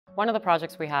One of the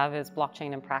projects we have is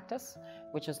Blockchain in Practice,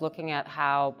 which is looking at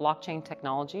how blockchain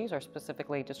technologies, or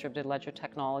specifically distributed ledger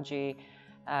technology,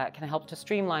 can help to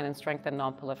streamline and strengthen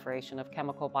non-proliferation of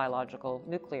chemical, biological,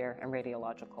 nuclear, and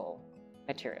radiological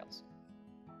materials.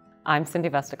 I'm Cindy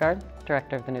Vestergaard,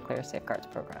 Director of the Nuclear Safeguards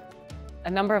Program. A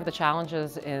number of the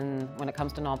challenges when it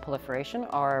comes to non-proliferation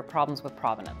are problems with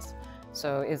provenance.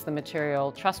 So is the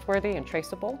material trustworthy and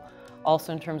traceable?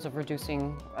 Also in terms of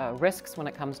reducing risks when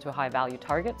it comes to high-value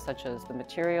targets, such as the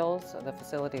materials, the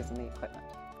facilities, and the equipment.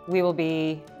 We will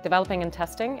be developing and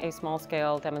testing a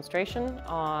small-scale demonstration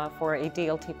for a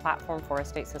DLT platform for a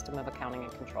state system of accounting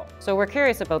and control. So we're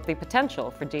curious about the potential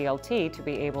for DLT to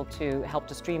be able to help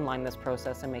to streamline this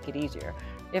process and make it easier.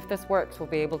 If this works, we'll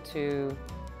be able to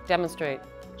demonstrate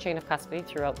chain of custody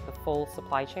throughout the full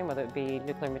supply chain, whether it be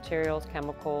nuclear materials,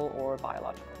 chemical, or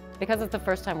biological. Because it's the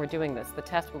first time we're doing this, the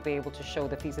test will be able to show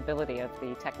the feasibility of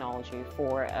the technology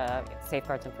for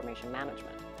safeguards information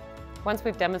management. Once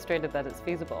we've demonstrated that it's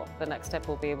feasible, the next step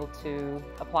will be able to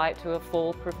apply it to a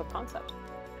full proof of concept.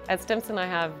 At Stimson, I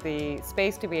have the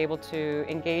space to be able to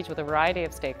engage with a variety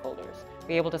of stakeholders,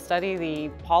 be able to study the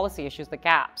policy issues, the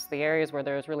gaps, the areas where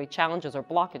there's really challenges or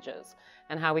blockages,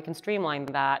 and how we can streamline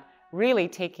that, really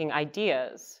taking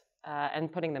ideas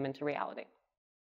and putting them into reality.